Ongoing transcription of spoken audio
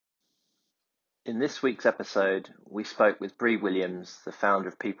In this week's episode, we spoke with Bree Williams, the founder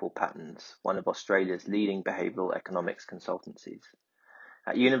of People Patterns, one of Australia's leading behavioural economics consultancies.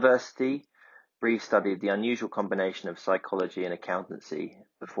 At university, Bree studied the unusual combination of psychology and accountancy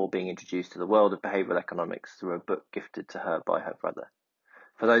before being introduced to the world of behavioural economics through a book gifted to her by her brother.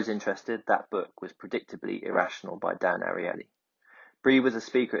 For those interested, that book was predictably Irrational by Dan Ariely. Bree was a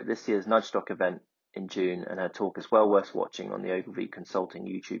speaker at this year's Nudgestock event in June, and her talk is well worth watching on the Ogilvy Consulting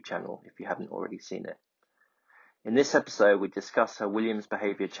YouTube channel if you haven't already seen it. In this episode, we discuss her Williams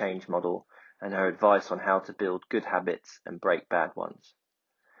behavior change model and her advice on how to build good habits and break bad ones.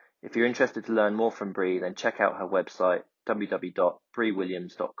 If you're interested to learn more from Bree, then check out her website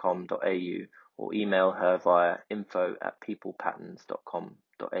www.breewilliams.com.au or email her via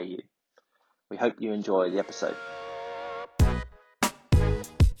info@peoplepatterns.com.au. We hope you enjoy the episode.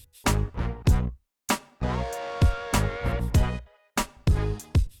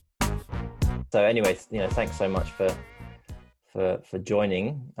 So anyway, thanks so much for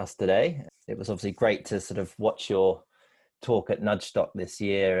joining us today. It was obviously great to sort of watch your talk at Nudgestock this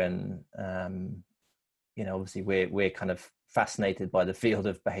year, and obviously we're kind of fascinated by the field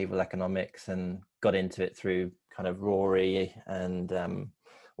of behavioral economics and got into it through kind of Rory and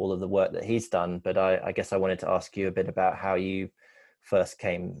all of the work that he's done. But I guess I wanted to ask you a bit about how you first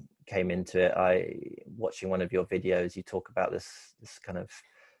came into it. Watching one of your videos, you talk about this kind of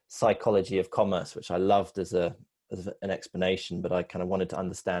psychology of commerce, which I loved as an explanation, but I kind of wanted to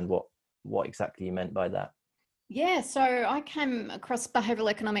understand what exactly you meant by that. Yeah, so I came across behavioral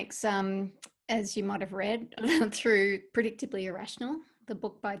economics, as you might have read, through Predictably Irrational, the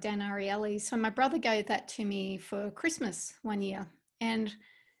book by Dan Ariely. So my brother gave that to me for Christmas one year, and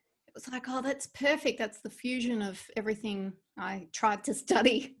it was like, oh, that's perfect. That's the fusion of everything I tried to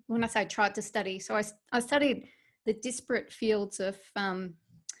study. When I say tried to study, so I studied the disparate fields of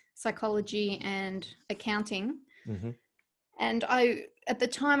psychology and accounting. Mm-hmm. And at the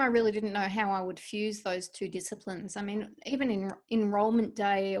time, I really didn't know how I would fuse those two disciplines. I mean, even in enrollment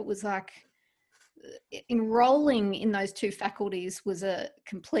day, it was like enrolling in those two faculties was a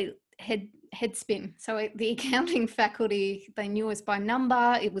complete head spin. So the accounting faculty, they knew us by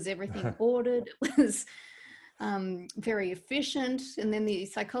number. It was everything ordered. It was very efficient. And then the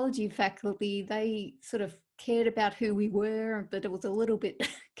psychology faculty, they sort of cared about who we were, but it was a little bit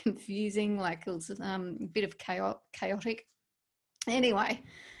confusing. Like it was a bit of chaotic. Anyway,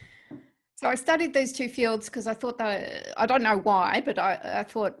 so I studied these two fields because I thought that, I don't know why, but I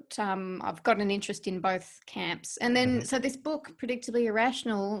thought I've got an interest in both camps. And then, so this book, Predictably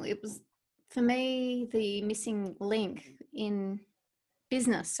Irrational, it was for me the missing link in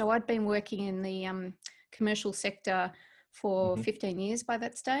business. So I'd been working in the commercial sector for 15 years by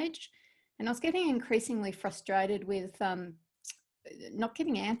that stage. And I was getting increasingly frustrated with not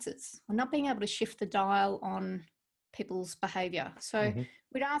getting answers or not being able to shift the dial on people's behavior. So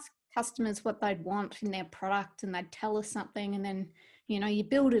we'd ask customers what they'd want in their product and they'd tell us something, and then you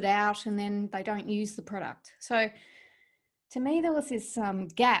build it out and then they don't use the product. So to me there was this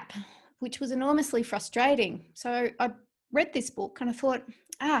gap which was enormously frustrating. So I read this book and I thought,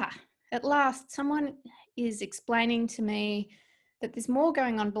 at last someone is explaining to me that there's more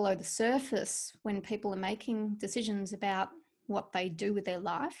going on below the surface when people are making decisions about what they do with their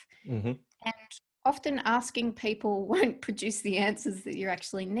life. And often asking people won't produce the answers that you're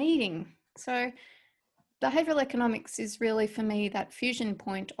actually needing. So behavioral economics is really, for me, that fusion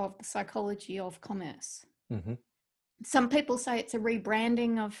point of the psychology of commerce. Some people say it's a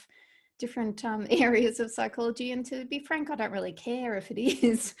rebranding of different areas of psychology. And to be frank, I don't really care if it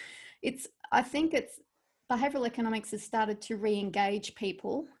is. I think behavioral economics has started to re-engage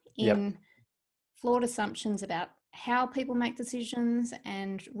people in flawed assumptions about how people make decisions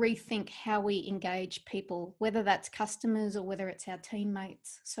and rethink how we engage people, whether that's customers or whether it's our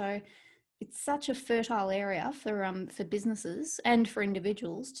teammates. So it's such a fertile area for businesses and for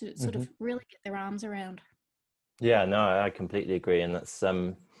individuals to sort of really get their arms around. Yeah, no, I completely agree. And that's,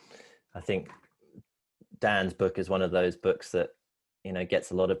 I think Dan's book is one of those books that,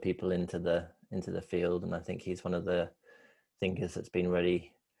 gets a lot of people into the field. And I think he's one of the thinkers that's been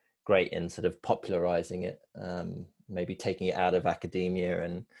really great in sort of popularizing it, maybe taking it out of academia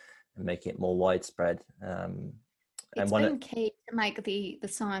and making it more widespread. It's been key to make the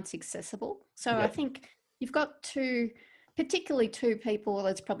science accessible. So I think you've got particularly two people, well,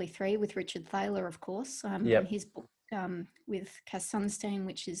 there's probably three with Richard Thaler, of course, and his book with Cass Sunstein,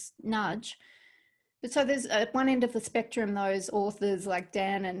 which is Nudge. But so there's at one end of the spectrum, those authors like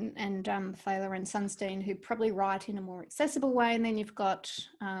Dan and Thaler and Sunstein who probably write in a more accessible way. And then you've got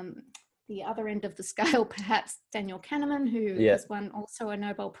the other end of the scale, perhaps Daniel Kahneman, who has won also a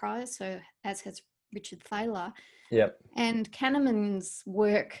Nobel Prize, so as has Richard Thaler. Yep. And Kahneman's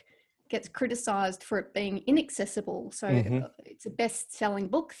work gets criticized for it being inaccessible. So it's a best-selling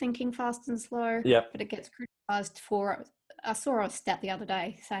book, Thinking Fast and Slow, but it gets criticized for, I saw a stat the other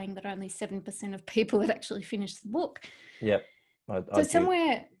day saying that only 7% of people had actually finished the book. Yep. So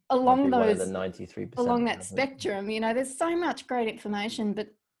somewhere along those, the 93%, along that spectrum, you know, there's so much great information, but,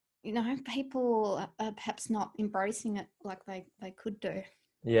 you know, people are perhaps not embracing it like they could do.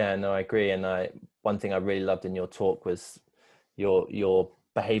 Yeah, no, I agree. And one thing I really loved in your talk was your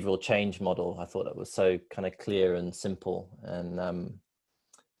behavioral change model. I thought that was so kind of clear and simple. And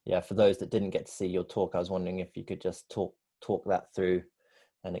for those that didn't get to see your talk, I was wondering if you could just talk that through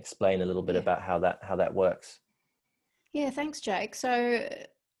and explain a little bit about how that works. Yeah, thanks, Jake. So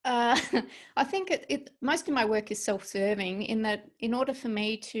I think most of my work is self-serving in that in order for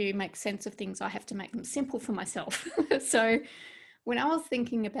me to make sense of things, I have to make them simple for myself. So when I was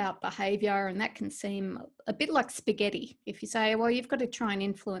thinking about behavior, and that can seem a bit like spaghetti, if you say, well, you've got to try and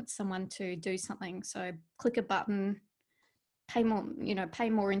influence someone to do something. So click a button, pay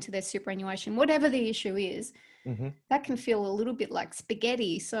more into their superannuation, whatever the issue is, that can feel a little bit like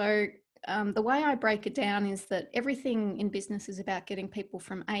spaghetti. So the way I break it down is that everything in business is about getting people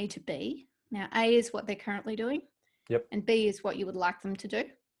from A to B. Now, A is what they're currently doing. Yep. And B is what you would like them to do.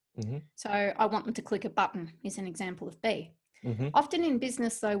 So I want them to click a button is an example of B. Often in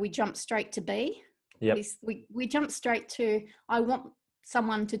business, though, we jump straight to B. Yep. We jump straight to, I want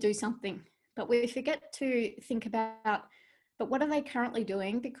someone to do something. But we forget to think about, but what are they currently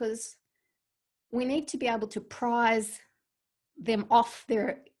doing? Because we need to be able to prize them off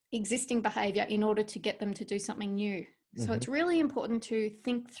their existing behavior in order to get them to do something new. So it's really important to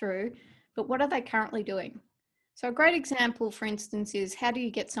think through, but what are they currently doing? So a great example, for instance, is how do you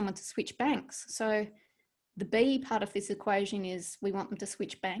get someone to switch banks? So the B part of this equation is we want them to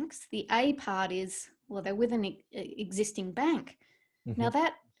switch banks. The A part is, well, they're with an existing bank. Now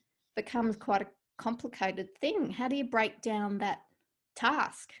that becomes quite a complicated thing. How do you break down that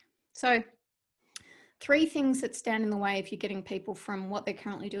task? So 3 things that stand in the way if you're getting people from what they're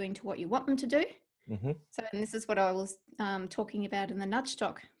currently doing to what you want them to do. So, and this is what I was talking about in the Nudge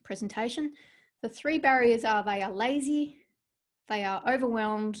Talk presentation. The 3 barriers are they are lazy, they are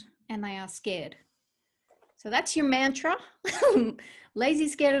overwhelmed, and they are scared. So that's your mantra. Lazy,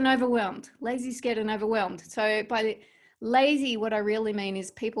 scared, and overwhelmed. Lazy, scared, and overwhelmed. So by lazy, what I really mean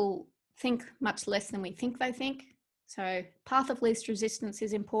is people think much less than we think they think. So path of least resistance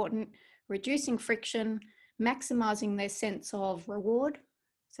is important. Reducing friction, maximizing their sense of reward.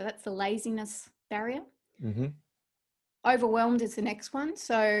 So that's the laziness barrier. Overwhelmed is the next one.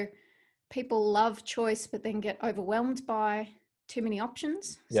 So people love choice, but then get overwhelmed by too many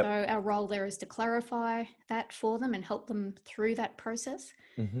options. So our role there is to clarify that for them and help them through that process.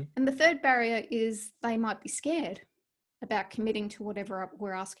 And the third barrier is they might be scared about committing to whatever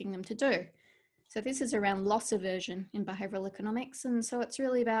we're asking them to do. So this is around loss aversion in behavioral economics. And so it's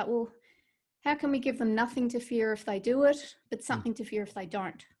really about, well, how can we give them nothing to fear if they do it, but something to fear if they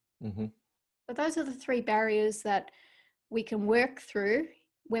don't? But those are the 3 barriers that we can work through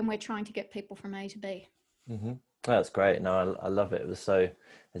when we're trying to get people from A to B. That's great. No, I love it. It was so,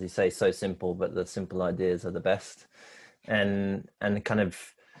 as you say, so simple, but the simple ideas are the best. And kind of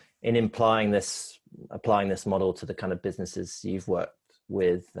in applying this model to the kind of businesses you've worked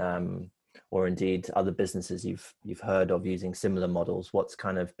with, or indeed other businesses you've heard of using similar models, what's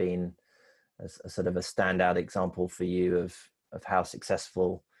kind of been a sort of a standout example for you of how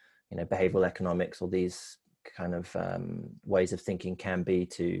successful, you know, behavioral economics or these kind of ways of thinking can be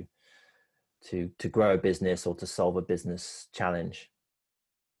to grow a business or to solve a business challenge?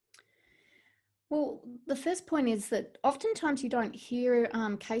 Well, the first point is that oftentimes you don't hear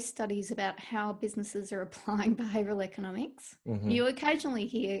case studies about how businesses are applying behavioral economics. You occasionally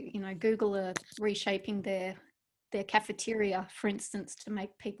hear, you know, Google are reshaping their cafeteria, for instance, to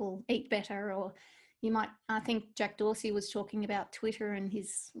make people eat better. Or you might, I think Jack Dorsey was talking about Twitter and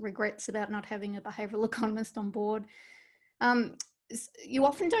his regrets about not having a behavioral economist on board. You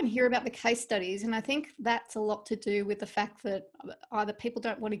often don't hear about the case studies. And I think that's a lot to do with the fact that either people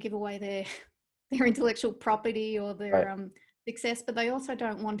don't want to give away their intellectual property or their success, but they also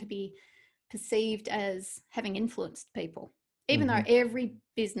don't want to be perceived as having influenced people, even though every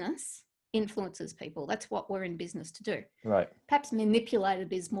business influences people. That's what we're in business to do. Right. Perhaps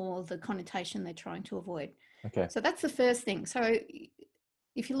manipulated is more the connotation they're trying to avoid. Okay. So that's the first thing. So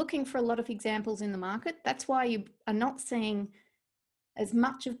if you're looking for a lot of examples in the market, that's why you are not seeing as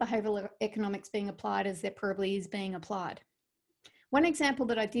much of behavioral economics being applied as there probably is being applied. One example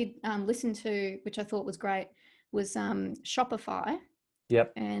that I did listen to, which I thought was great, was Shopify.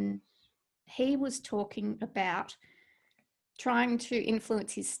 Yep. And he was talking about trying to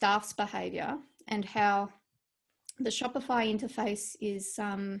influence his staff's behavior and how the Shopify interface is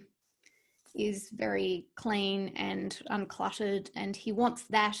very clean and uncluttered, and he wants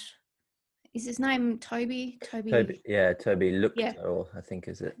that. Is his name Toby? Toby, yeah, Toby looked, yeah. or I think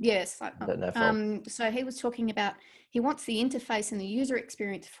is it? Yes. I don't know. So he was talking about he wants the interface and the user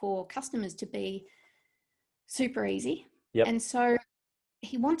experience for customers to be super easy. Yep. And so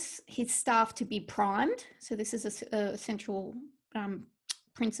he wants his staff to be primed. So this is a central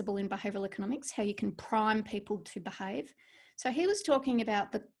principle in behavioral economics, how you can prime people to behave. So he was talking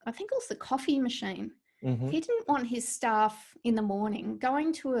about I think it was the coffee machine. Mm-hmm. He didn't want his staff in the morning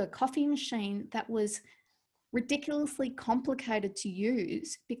going to a coffee machine that was ridiculously complicated to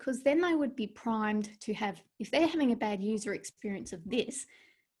use, because then they would be primed to have, if they're having a bad user experience of this,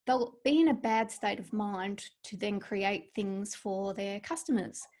 they'll be in a bad state of mind to then create things for their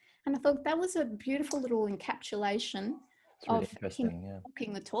customers. And I thought that was a beautiful little encapsulation really of him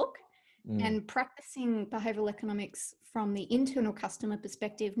talking the talk and practicing behavioral economics from the internal customer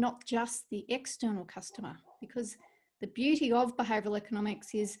perspective, not just the external customer. Because the beauty of behavioral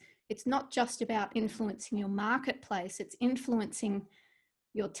economics is it's not just about influencing your marketplace, it's influencing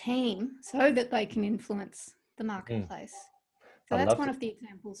your team so that they can influence the marketplace. So that's one of the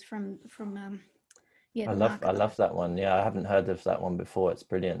examples from I love that one. Yeah, I haven't heard of that one before. It's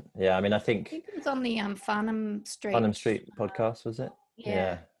brilliant. Yeah, I mean, I think it was on the Farnham Street podcast, was it?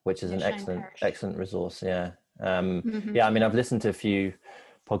 Yeah, which is an excellent resource. Yeah. Yeah, I mean, I've listened to a few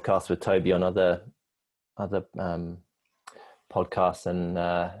podcasts with Toby on other podcasts, and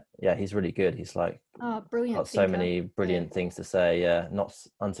yeah, he's really good. He's like brilliant. Got so many brilliant things to say. Yeah, not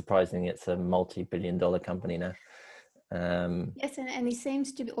unsurprisingly, it's a multi-billion-dollar company now. Yes, and he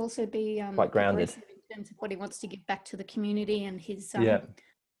seems to also be quite grounded in terms of what he wants to give back to the community and his.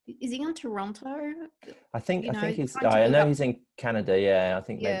 Is he on Toronto? I think he's. I know he's in Canada. Yeah, I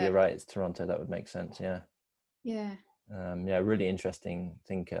think maybe you're right. It's Toronto. That would make sense. Yeah. Yeah. Yeah, really interesting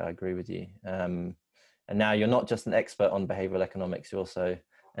thinker. I agree with you. And now you're not just an expert on behavioral economics. You're also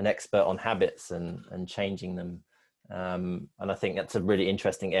an expert on habits and changing them. And I think that's a really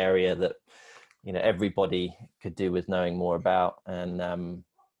interesting area that, you know, everybody could do with knowing more about. And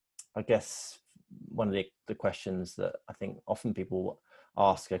I guess one of the questions that I think often people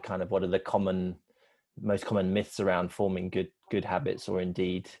ask are kind of, what are the most common myths around forming good habits, or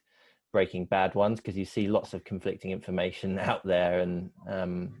indeed breaking bad ones? Because you see lots of conflicting information out there. And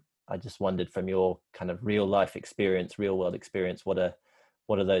I just wondered, from your kind of real world experience, what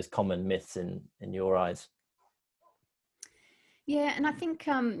are those common myths in your eyes? Yeah, and I think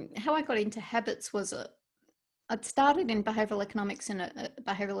how I got into habits was I'd started in behavioral economics and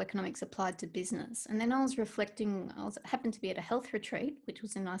behavioral economics applied to business. And then I was reflecting, happened to be at a health retreat, which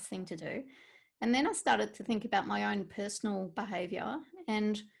was a nice thing to do. And then I started to think about my own personal behavior,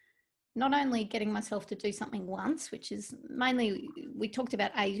 and not only getting myself to do something once, which is mainly, we talked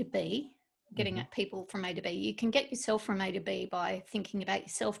about A to B, getting at people from A to B. You can get yourself from A to B by thinking about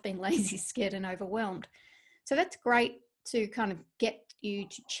yourself being lazy, scared, and overwhelmed. So that's great to kind of get you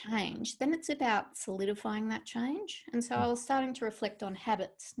to change. Then it's about solidifying that change. And so I was starting to reflect on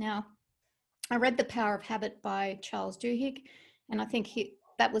habits. Now, I read The Power of Habit by Charles Duhigg, and I think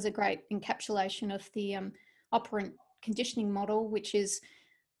that was a great encapsulation of the operant conditioning model, which is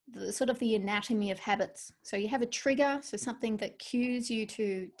the sort of the anatomy of habits. So you have a trigger, so something that cues you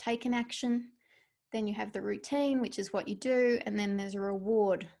to take an action. Then you have the routine, which is what you do, and then there's a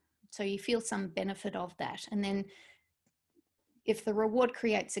reward. So you feel some benefit of that. And then if the reward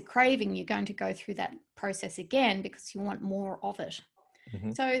creates a craving, you're going to go through that process again because you want more of it.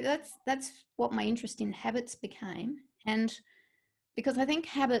 So that's what my interest in habits became. And because I think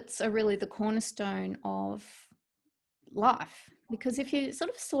habits are really the cornerstone of life, because if you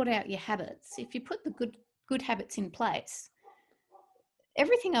sort of sort out your habits, if you put the good habits in place,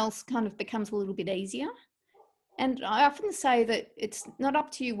 everything else kind of becomes a little bit easier. And I often say that it's not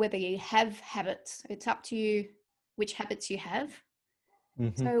up to you whether you have habits, it's up to you which habits you have.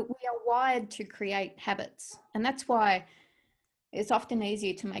 So we are wired to create habits, and that's why it's often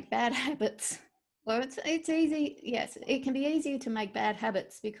easier to make bad habits. Well, it's easy. Yes, it can be easier to make bad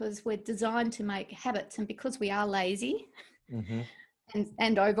habits because we're designed to make habits, and because we are lazy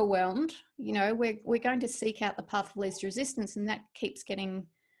and overwhelmed, you know, we're going to seek out the path of least resistance, and that keeps getting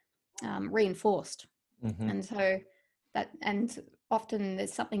reinforced. And so and often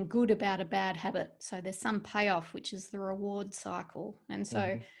there's something good about a bad habit. So there's some payoff, which is the reward cycle. And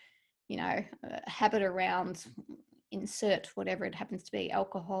so, you know, a habit around insert whatever it happens to be,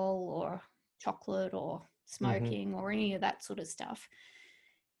 alcohol or chocolate or smoking or any of that sort of stuff,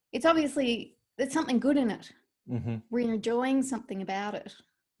 it's obviously there's something good in it. We're enjoying something about it.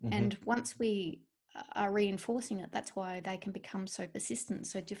 And once we are reinforcing it, that's why they can become so persistent,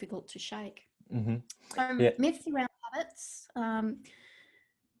 so difficult to shake. So myths around habits,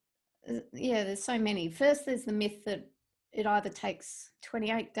 there's so many. First, there's the myth that it either takes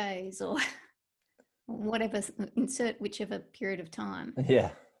 28 days or whatever, insert whichever period of time.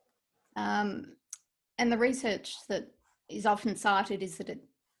 And the research that is often cited is that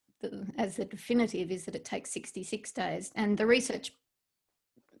as the definitive is that it takes 66 days. And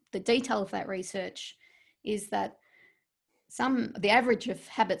the detail of that research is that the average of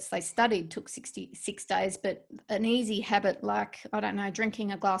habits they studied took 66 days, but an easy habit like, I don't know,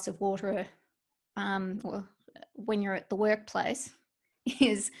 drinking a glass of water or when you're at the workplace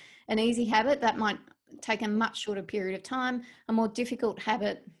is an easy habit that might take a much shorter period of time. A more difficult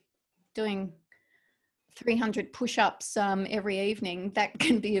habit, doing 300 push-ups every evening, that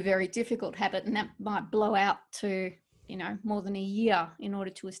can be a very difficult habit, and that might blow out to, more than a year in order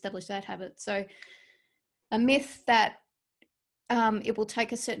to establish that habit. So a myth that it will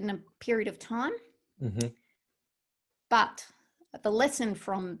take a certain period of time. But the lesson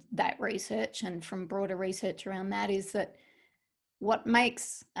from that research and from broader research around that is that what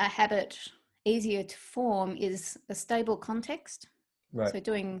makes a habit easier to form is a stable context. So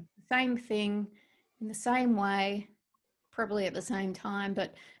doing the same thing in the same way, probably at the same time,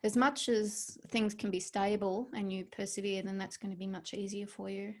 but as much as things can be stable and you persevere, then that's going to be much easier for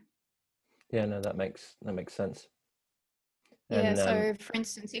you. Yeah, no, that makes sense. And, so for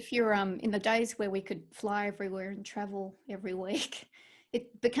instance, if you're in the days where we could fly everywhere and travel every week,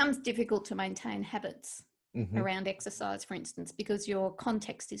 it becomes difficult to maintain habits around exercise, for instance, because your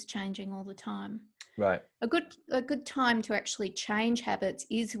context is changing all the time. Right. A good time to actually change habits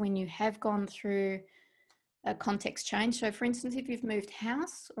is when you have gone through a context change. So for instance, if you've moved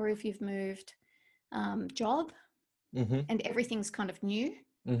house or if you've moved job and everything's kind of new,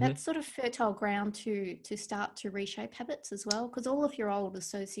 that's sort of fertile ground to start to reshape habits as well, because all of your old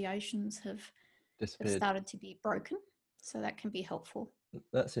associations have started to be broken. So that can be helpful.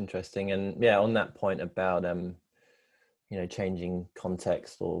 That's interesting. And yeah, on that point about, changing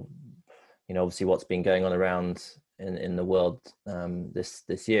context, or, obviously what's been going on around in the world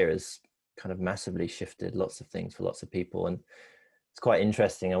this year has kind of massively shifted lots of things for lots of people. And it's quite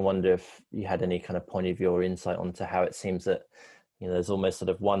interesting. I wonder if you had any kind of point of view or insight onto how it seems that, there's almost sort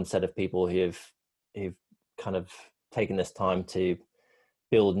of one set of people who've kind of taken this time to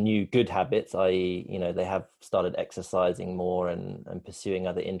build new good habits, i.e., they have started exercising more and pursuing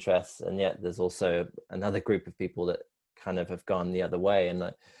other interests. And yet there's also another group of people that kind of have gone the other way.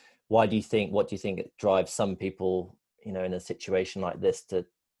 And what do you think it drives some people, in a situation like this to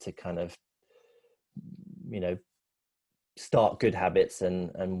kind of, start good habits,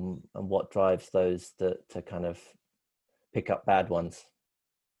 and what drives those to kind of pick up bad ones?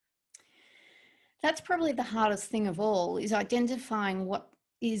 That's probably the hardest thing of all, is identifying what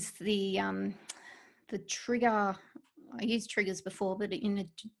is the trigger. I used triggers before, but in a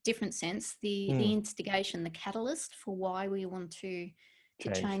different sense, the instigation, the catalyst for why we want to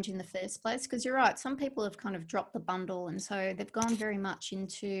change in the first place. Because you're right, some people have kind of dropped the bundle, and so they've gone very much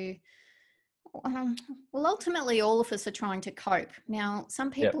into, well, ultimately all of us are trying to cope. Now,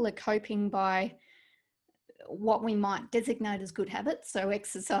 some people are coping by what we might designate as good habits, so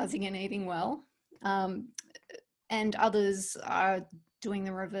exercising and eating well, and others are doing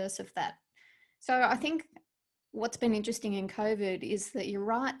the reverse of that. So I think what's been interesting in COVID is that you're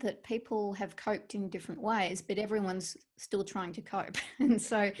right that people have coped in different ways, but everyone's still trying to cope. And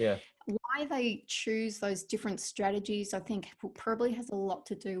so why they choose those different strategies, I think probably has a lot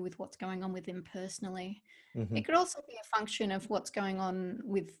to do with what's going on with them personally. It could also be a function of what's going on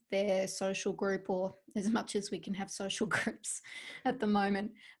with their social group, or as much as we can have social groups at the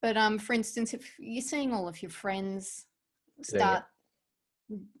moment. But for instance, if you're seeing all of your friends start,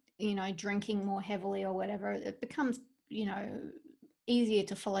 drinking more heavily or whatever, it becomes, easier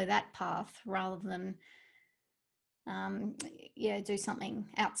to follow that path rather than, do something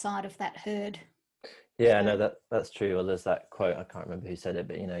outside of that herd. Yeah, no, that's true. Well, there's that quote, I can't remember who said it,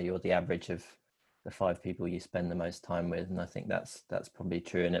 but you're the average of the 5 people you spend the most time with. And I think that's probably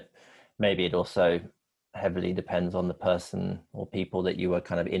true. And it also heavily depends on the person or people that you were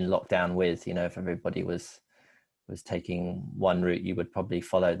kind of in lockdown with. If everybody was taking one route, you would probably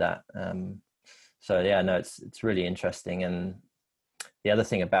follow that. It's really interesting. And the other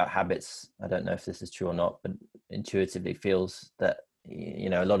thing about habits, I don't know if this is true or not, but intuitively feels that,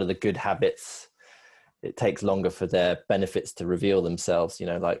 a lot of the good habits it takes longer for their benefits to reveal themselves. You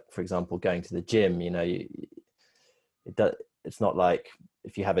know, like for example, going to the gym. You know, it's not like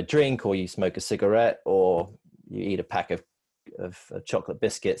if you have a drink or you smoke a cigarette or you eat a pack of chocolate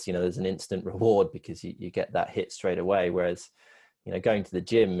biscuits. You know, there's an instant reward because you get that hit straight away. Whereas, you know, going to the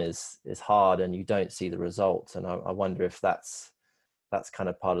gym is hard and you don't see the results. And I wonder if that's kind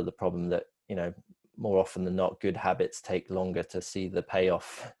of part of the problem, that, you know, more often than not, good habits take longer to see the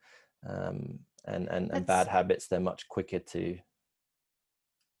payoff, and bad habits, they're much quicker to.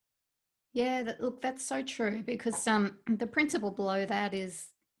 Yeah, look, that's so true, because the principle below that is,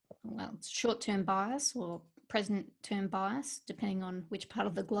 well, it's short-term bias or present-term bias, depending on which part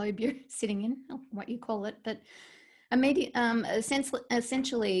of the globe you're sitting in, or what you call it. But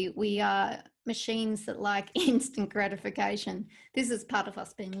essentially, we are machines that like instant gratification. This is part of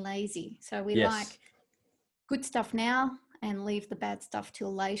us being lazy. So we like good stuff now and leave the bad stuff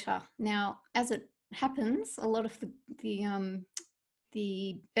till later. Now, as it happens, a lot of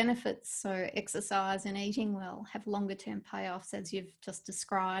the benefits, so exercise and eating well, have longer term payoffs, as you've just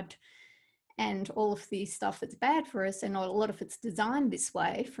described. And all of the stuff that's bad for us, and a lot of it's designed this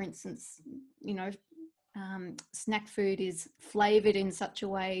way. For instance, you know, snack food is flavored in such a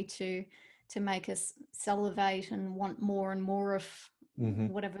way to make us salivate and want more and more of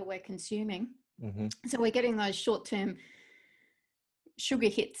whatever we're consuming. So we're getting those short-term sugar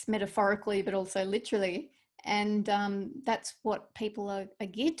hits, metaphorically, but also literally. And that's what people are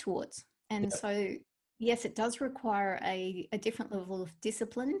geared towards. And so, yes, it does require a different level of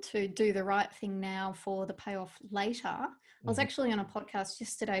discipline to do the right thing now for the payoff later. I was actually on a podcast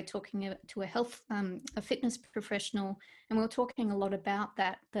yesterday talking to a fitness professional, and we were talking a lot about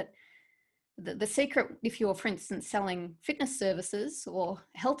that the secret, if you're, for instance, selling fitness services or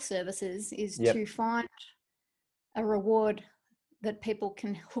health services, is to find a reward that people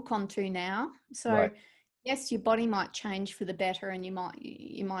can hook onto now. So yes, your body might change for the better, and you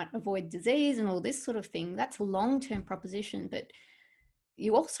might avoid disease and all this sort of thing. That's a long-term proposition, but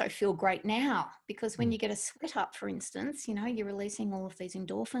you also feel great now, because when you get a sweat up, for instance, you know, you're releasing all of these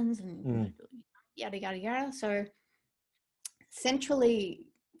endorphins and yada, yada, yada. So centrally,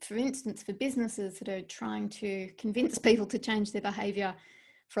 for instance, for businesses that are trying to convince people to change their behavior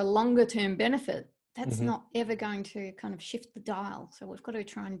for a longer term benefit, that's not ever going to kind of shift the dial. So we've got to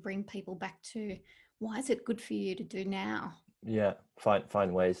try and bring people back to, why is it good for you to do now? Yeah,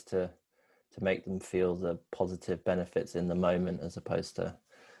 find ways to make them feel the positive benefits in the moment, as opposed to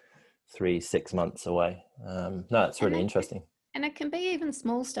 3-6 months away. No, it's really interesting. And it can be even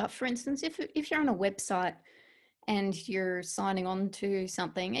small stuff. For instance, if you're on a website and you're signing on to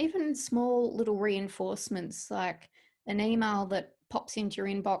something, even small little reinforcements, like an email that pops into your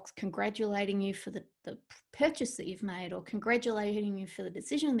inbox congratulating you for the purchase that you've made, or congratulating you for the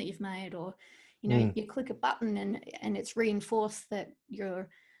decision that you've made, or, you know, you click a button and it's reinforced that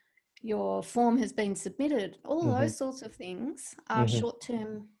your form has been submitted. All those sorts of things are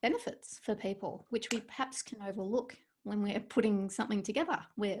short-term benefits for people, which we perhaps can overlook when we're putting something together.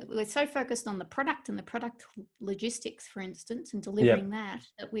 We're so focused on the product and the product logistics, for instance, and delivering that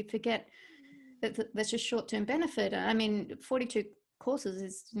we forget that that's just short-term benefit. I mean, 42 courses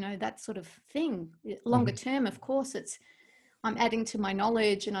is, you know, that sort of thing. Longer term, of course, it's I'm adding to my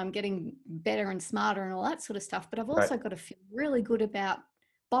knowledge and I'm getting better and smarter and all that sort of stuff. But I've also got to feel really good about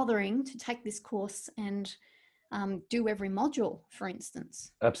bothering to take this course and do every module, for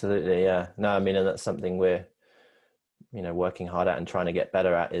instance. Absolutely, yeah. No, I mean, and that's something we're, you know, working hard at and trying to get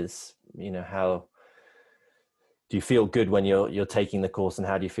better at, is, you know, how do you feel good when you're taking the course, and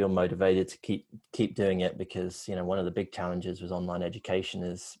how do you feel motivated to keep doing it? Because, you know, one of the big challenges with online education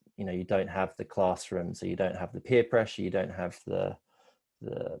is, you know, you don't have the classroom, so you don't have the peer pressure, you don't have the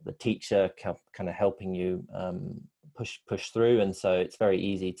teacher kind of helping you push through, and so it's very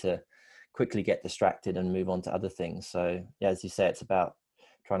easy to quickly get distracted and move on to other things. So yeah, as you say, it's about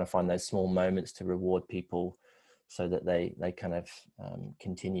trying to find those small moments to reward people so that they kind of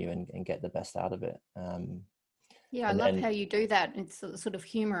continue and get the best out of it. I love how you do that. It's sort of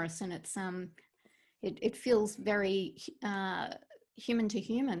humorous, and it's it feels very human to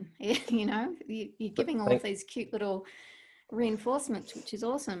human. You know, you're giving all of these cute little reinforcements, which is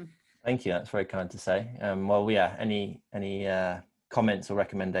awesome. Thank you. That's very kind to say. Well, yeah. Any comments or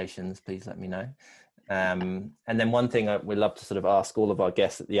recommendations, please let me know. And then one thing we love to sort of ask all of our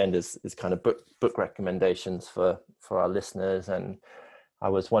guests at the end is kind of book recommendations for our listeners. And I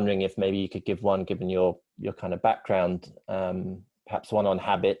was wondering if maybe you could give one, given your kind of background, perhaps one on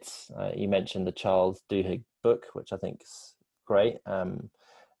habits. You mentioned the Charles Duhigg book, which I think is great, and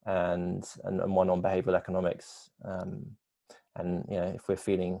one on behavioral economics. And, you know, if we're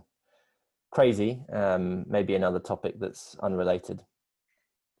feeling crazy. Maybe another topic that's unrelated.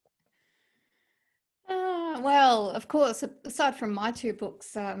 Well, of course, aside from my two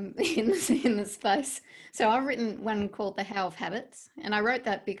books in the space, so I've written one called The How of Habits, and I wrote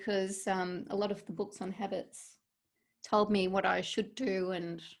that because a lot of the books on habits told me what I should do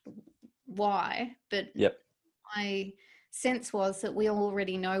and why, but Yep. my sense was that we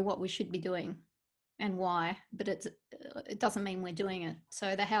already know what we should be doing and why, but it doesn't mean we're doing it.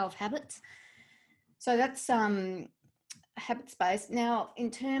 So The How of Habits. So that's habit space. Now, in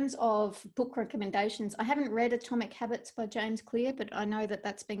terms of book recommendations, I haven't read Atomic Habits by James Clear, but I know that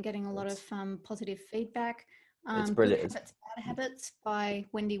that's been getting a lot of positive feedback. It's Good brilliant. Habits, Bad Habits by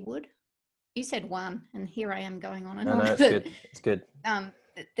Wendy Wood. You said one, and here I am going on and No, on. it's good. It's good.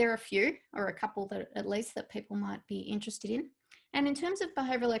 There are a few, or a couple that at least that people might be interested in. And in terms of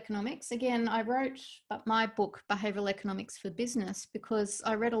behavioral economics, again, I wrote my book, Behavioral Economics for Business, because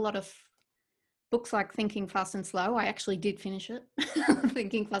I read a lot of books like Thinking Fast and Slow. I actually did finish it.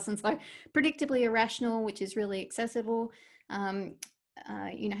 Thinking Fast and Slow. Predictably Irrational, which is really accessible. Have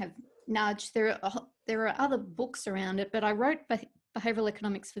Nudge. There are other books around it, but I wrote Behavioral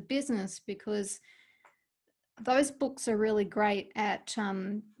Economics for Business because those books are really great at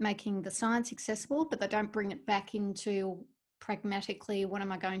making the science accessible, but they don't bring it back into pragmatically, what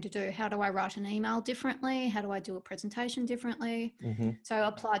am I going to do? How do I write an email differently? How do I do a presentation differently? So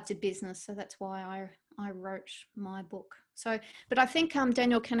applied to business. So that's why I wrote my book. So, but I think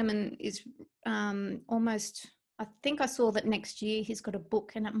Daniel Kahneman is almost, I think I saw that next year he's got a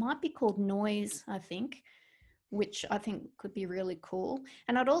book, and it might be called Noise, I think, which I think could be really cool.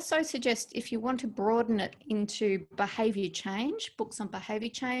 And I'd also suggest, if you want to broaden it into behavior change, books on behavior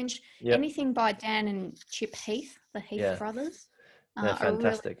change, anything by Dan and Chip Heath, the Heath brothers. They're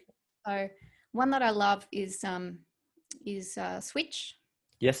fantastic. So one that I love is Switch.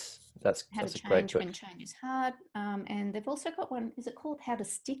 Yes, that's How to a great Change book. When Change is Hard. And they've also got one, is it called How to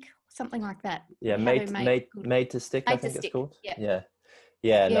Stick? Something like that. Yeah, Made to Stick, I think it's called. Yeah.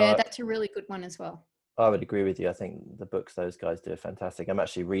 No, that's a really good one as well. I would agree with you. I think the books those guys do are fantastic. I'm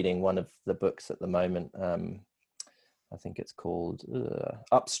actually reading one of the books at the moment. I think it's called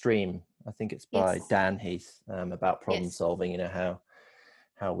Upstream. I think it's by Dan Heath, about problem solving. You know,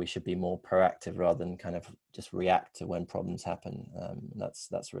 how we should be more proactive rather than kind of just react to when problems happen.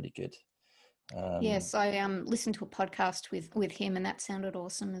 That's really good. Yes, I listened to a podcast with him, and that sounded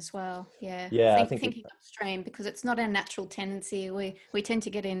awesome as well. Yeah, I think thinking upstream, because it's not our natural tendency. We tend to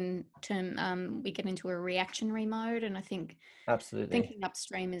get we get into a reactionary mode, and I think absolutely thinking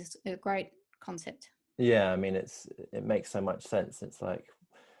upstream is a great concept. Yeah, I mean, it makes so much sense. It's like,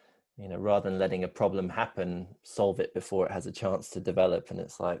 you know, rather than letting a problem happen, solve it before it has a chance to develop. And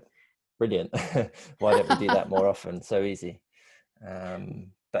it's like, brilliant. Why don't we do that more often? So easy.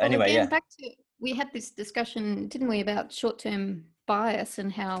 But anyway, again, back to, we had this discussion, didn't we, about short-term bias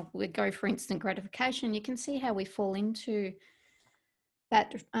and how we go for instant gratification. You can see how we fall into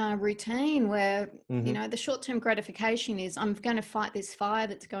that routine where, you know, the short-term gratification is, I'm going to fight this fire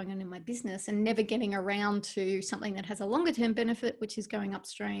that's going on in my business, and never getting around to something that has a longer-term benefit, which is going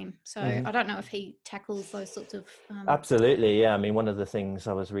upstream. So I don't know if he tackles those sorts of... Absolutely, yeah. I mean, one of the things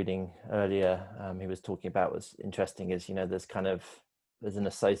I was reading earlier, he was talking about was interesting is, you know, there's an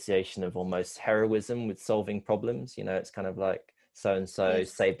association of almost heroism with solving problems. You know, it's kind of like so-and-so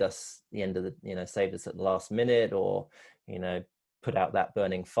saved us saved us at the last minute, or, you know, put out that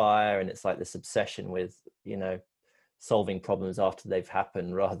burning fire. And it's like this obsession with, you know, solving problems after they've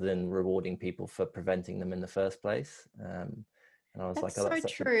happened rather than rewarding people for preventing them in the first place. And I was that's like, oh, that's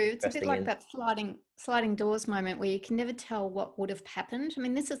that's so true. It's a bit like that sliding doors moment where you can never tell what would have happened. I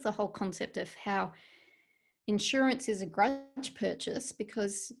mean, this is the whole concept of how insurance is a grudge purchase,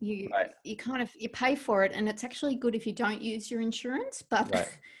 because you pay for it, and it's actually good if you don't use your insurance, but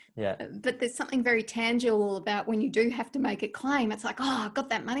but there's something very tangible about when you do have to make a claim. It's like, oh, I got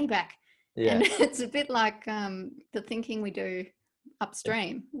that money back. And it's a bit like the thinking we do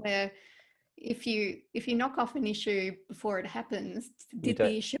upstream, where if you knock off an issue before it happens, did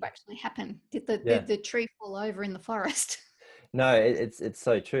the issue actually happen? Did the tree fall over in the forest? No, it's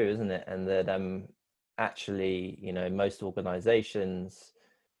so true, isn't it? And that actually, you know, most organizations,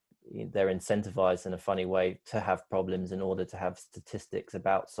 they're incentivized in a funny way to have problems in order to have statistics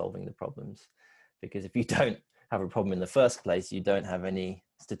about solving the problems, because if you don't have a problem in the first place, you don't have any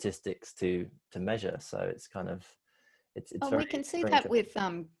statistics to measure. So it's kind of we can see that with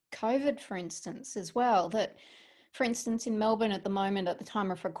COVID, for instance, as well. That, for instance, in Melbourne at the moment, at the time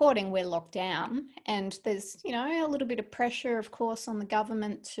of recording, we're locked down, and there's, you know, a little bit of pressure, of course, on the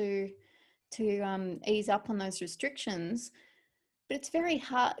government to ease up on those restrictions. But it's very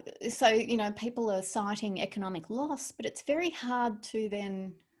hard. So, you know, people are citing economic loss, but it's very hard to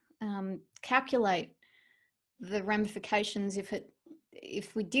then calculate the ramifications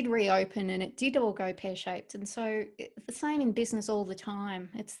if we did reopen and it did all go pear-shaped. And so the same in business all the time.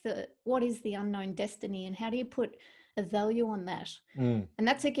 It's what is the unknown destiny, and how do you put a value on that? And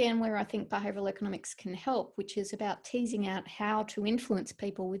that's again where I think behavioral economics can help, which is about teasing out how to influence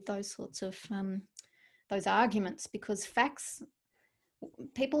people with those sorts of those arguments, because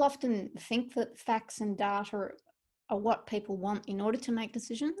people often think that facts and data are what people want in order to make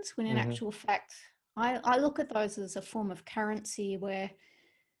decisions, when in actual fact, I look at those as a form of currency where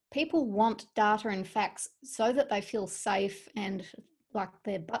people want data and facts so that they feel safe and like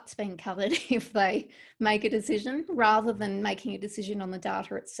their butt's being covered if they make a decision, rather than making a decision on the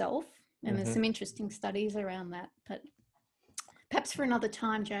data itself. And there's some interesting studies around that, but perhaps for another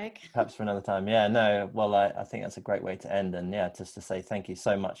time, Jake. Perhaps for another time. Yeah, no, well, I think that's a great way to end. And yeah, just to say thank you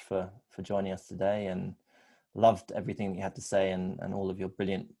so much for joining us today, and loved everything you had to say and all of your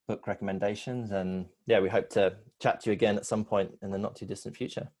brilliant book recommendations. And yeah, we hope to chat to you again at some point in the not too distant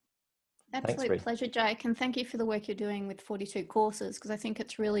future. Absolute pleasure, Jake. And thank you for the work you're doing with 42 Courses, because I think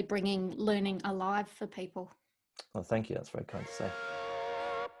it's really bringing learning alive for people. Well, thank you. That's very kind to say.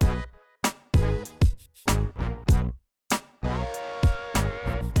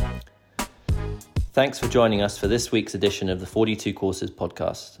 Thanks for joining us for this week's edition of the 42 Courses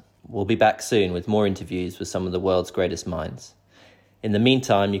podcast. We'll be back soon with more interviews with some of the world's greatest minds. In the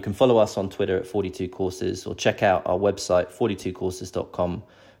meantime, you can follow us on Twitter at 42 Courses, or check out our website 42courses.com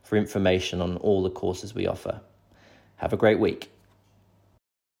for information on all the courses we offer. Have a great week.